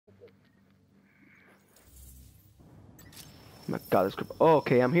My God, this grip. Oh,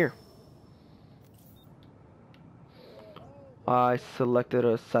 okay, I'm here. I selected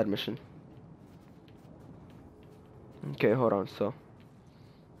a side mission. Okay, hold on. So,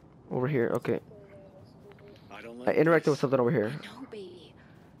 over here. Okay. I interacted with something over here. I know, baby.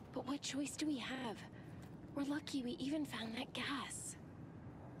 But what choice do we have? We're lucky we even found that gas.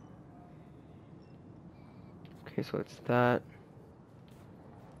 Okay, so it's that.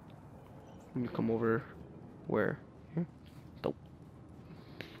 You come over. Where? Here? Nope.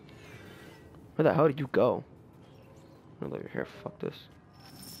 Where the hell did you go? I'll let your hair. Fuck this.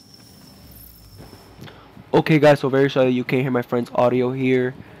 Okay, guys. So very sorry you can't hear my friend's audio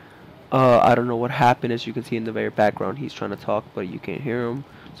here. I don't know what happened. As you can see in the very background, he's trying to talk, but you can't hear him.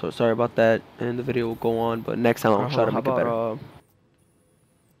 So sorry about that. And the video will go on, but next time I'll try to make it better. Let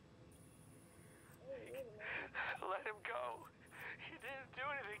him go. He didn't do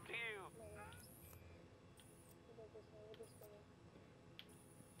anything to you.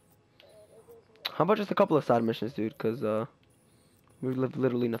 How about just a couple of side missions, dude? Cause we have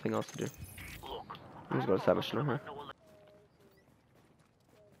literally nothing else to do. Let's go to side mission over here.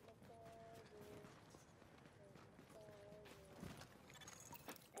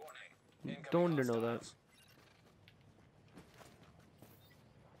 Don't know that.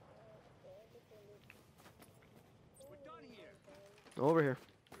 Over here.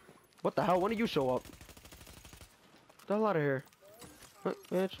 What the hell? When did you show up? Get the hell out of here. Huh,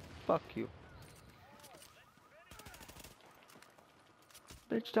 bitch. Fuck you.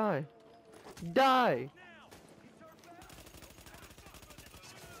 Bitch, die. Die!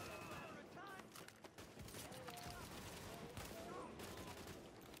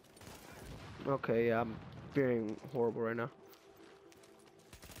 Okay, yeah, I'm feeling horrible right now.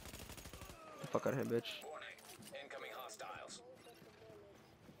 Get the fuck out of here, bitch. Incoming hostiles.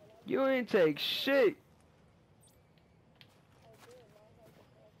 You ain't take shit!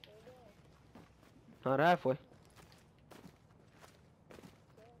 Not halfway.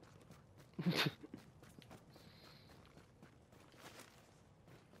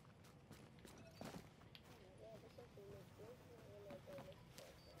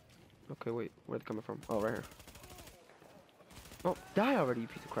 Okay, wait, where are they coming from? Oh, right here. Oh, die already, you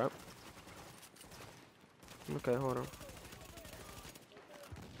piece of crap. Okay, hold on.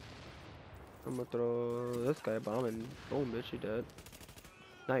 I'm gonna throw this guy a bomb and boom, bitch, you dead.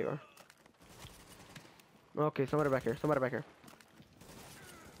 Now you are. Okay, somebody back here, somebody back here.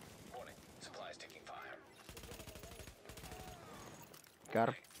 Warning. Supplies taking fire. Got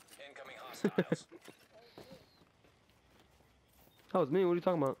him. Incoming hostiles. That was me, what are you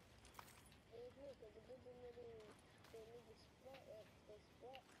talking about?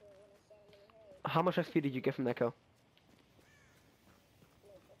 How much XP did you get from that kill?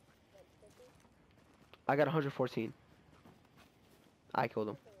 I got 114. I killed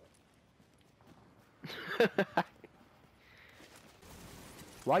him.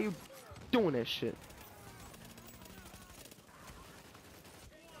 Why you doing that shit?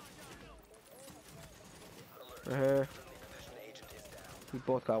 Right here. We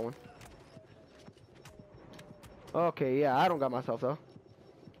both got one. Okay, yeah, I don't got myself though.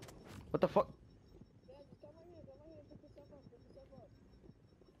 What the fuck?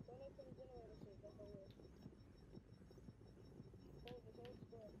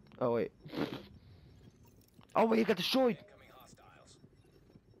 Oh wait. Oh wait, he got destroyed.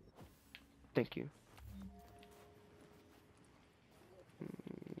 Thank you.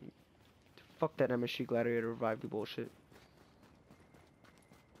 Fuck that MSG Gladiator revived bullshit.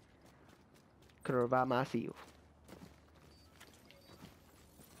 Could revive myself.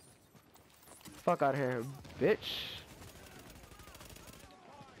 Fuck out of here, bitch.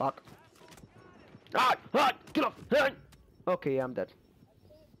 Fuck. Ah! Ah! Get off! Ah! Okay, yeah, I'm dead.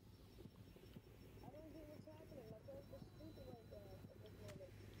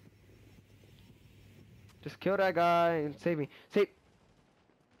 Just kill that guy and save me. Save.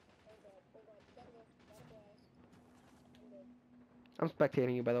 I'm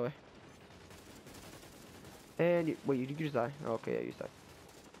spectating you, by the way. And you, wait, you just die. Okay, yeah, you just died.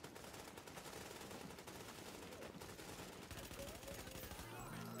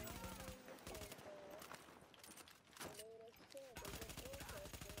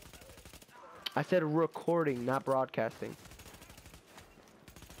 I said recording, not broadcasting.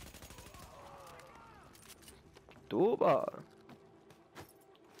 Duba.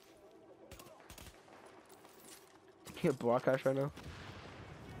 You can't broadcast right now.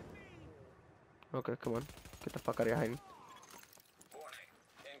 Okay, come on. Get the fuck out of here hiding. Warning.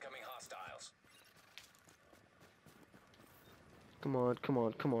 Incoming hostiles. Come on, come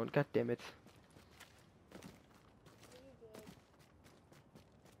on, come on. God damn it.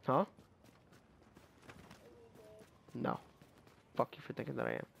 Huh? No. Fuck you for thinking that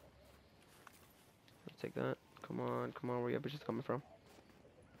I am. Let's take that. Come on, where your bitch is coming from?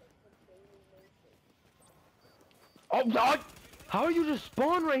 Oh God! How are you just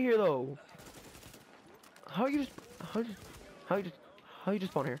spawn right here though? How you just how you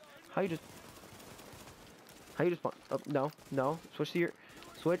just spawn here? How you just spawn? Oh no. Switch to your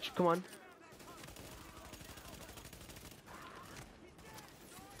switch, come on.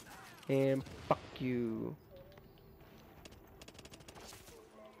 And fuck you.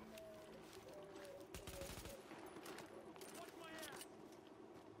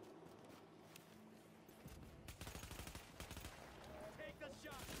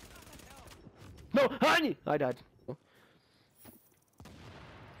 No, honey! I died.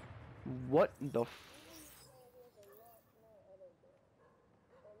 What the f...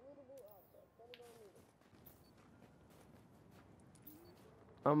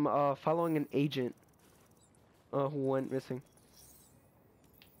 I'm following an agent who went missing.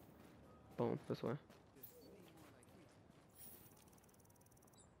 Boom, this way.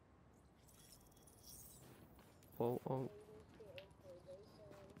 Whoa, oh.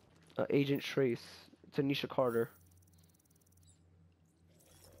 Agent Trace. Tanisha Carter.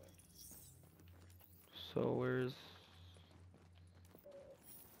 So where's...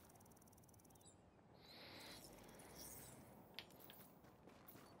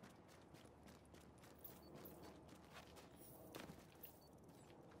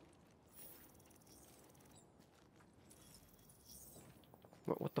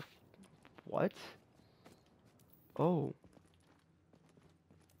 What the f... What? Oh.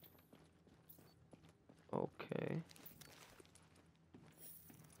 Okay.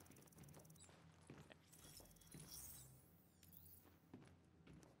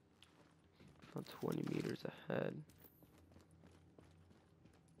 About 20 meters ahead.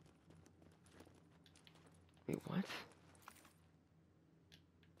 Wait, what?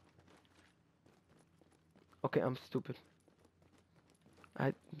 Okay, I'm stupid.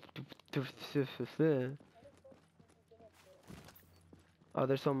 Oh,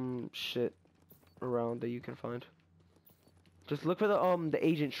 there's some shit around that you can find. Just look for the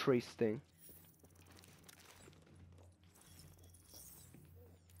agent trace thing.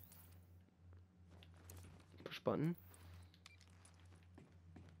 Push button.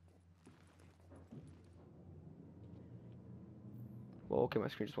 Well, okay, my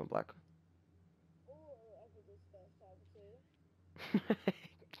screen just went black.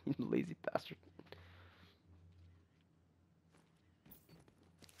 You lazy bastard.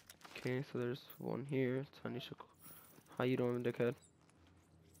 Okay, so there's one here. Tanisha. How you doing, dickhead?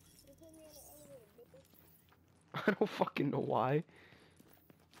 I don't fucking know why.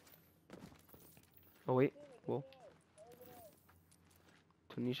 Oh wait, whoa.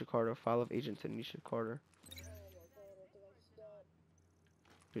 Tanisha Carter, file of agent Tanisha Carter.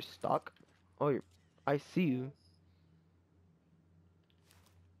 You're stuck? Oh, I see you.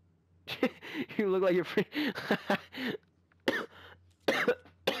 You look like you're free.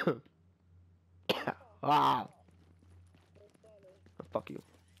 Ah. Oh, fuck you.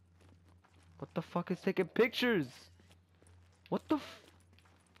 What the fuck is taking pictures? What the f...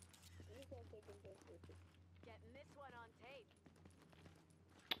 Getting this one on tape.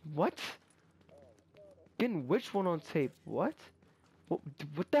 What? Getting which one on tape? What?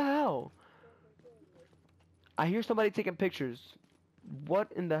 What the hell? I hear somebody taking pictures.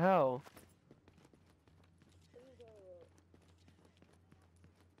 What in the hell?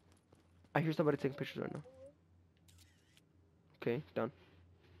 I hear somebody taking pictures right now. Okay, done.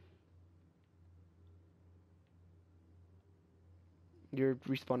 You're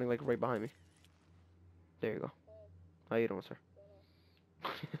respawning like right behind me. There you go. How you doing,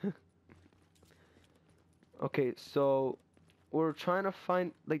 sir? Okay, so we're trying to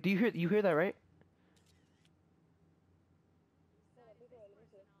find like you hear that, right?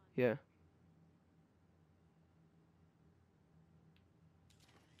 Yeah.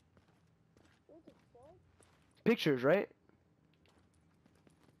 Pictures, right?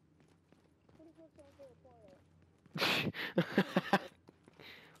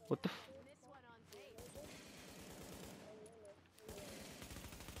 What the f... This one on tape.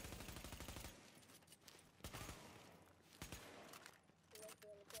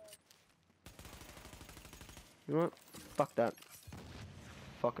 You know what? Fuck that.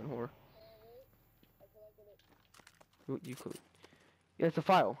 Fucking whore. You could. Yeah, it's a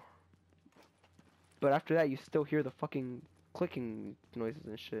file. But after that, you still hear the fucking clicking noises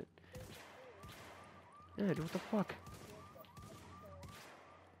and shit. Yeah, dude, what the fuck?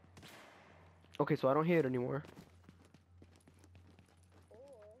 Okay, so I don't hear it anymore.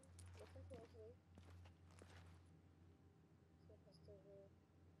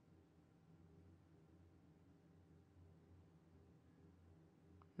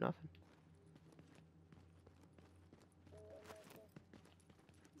 Nothing.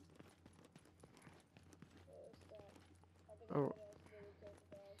 Oh,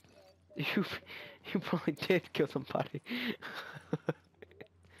 you you probably did kill somebody.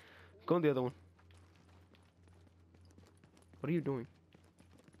 Go on the other one. What are you doing?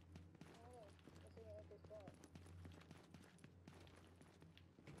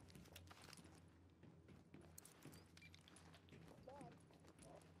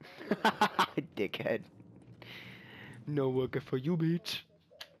 Dickhead. No working for you, bitch.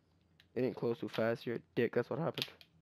 It didn't close too fast. You're a dick. That's what happened.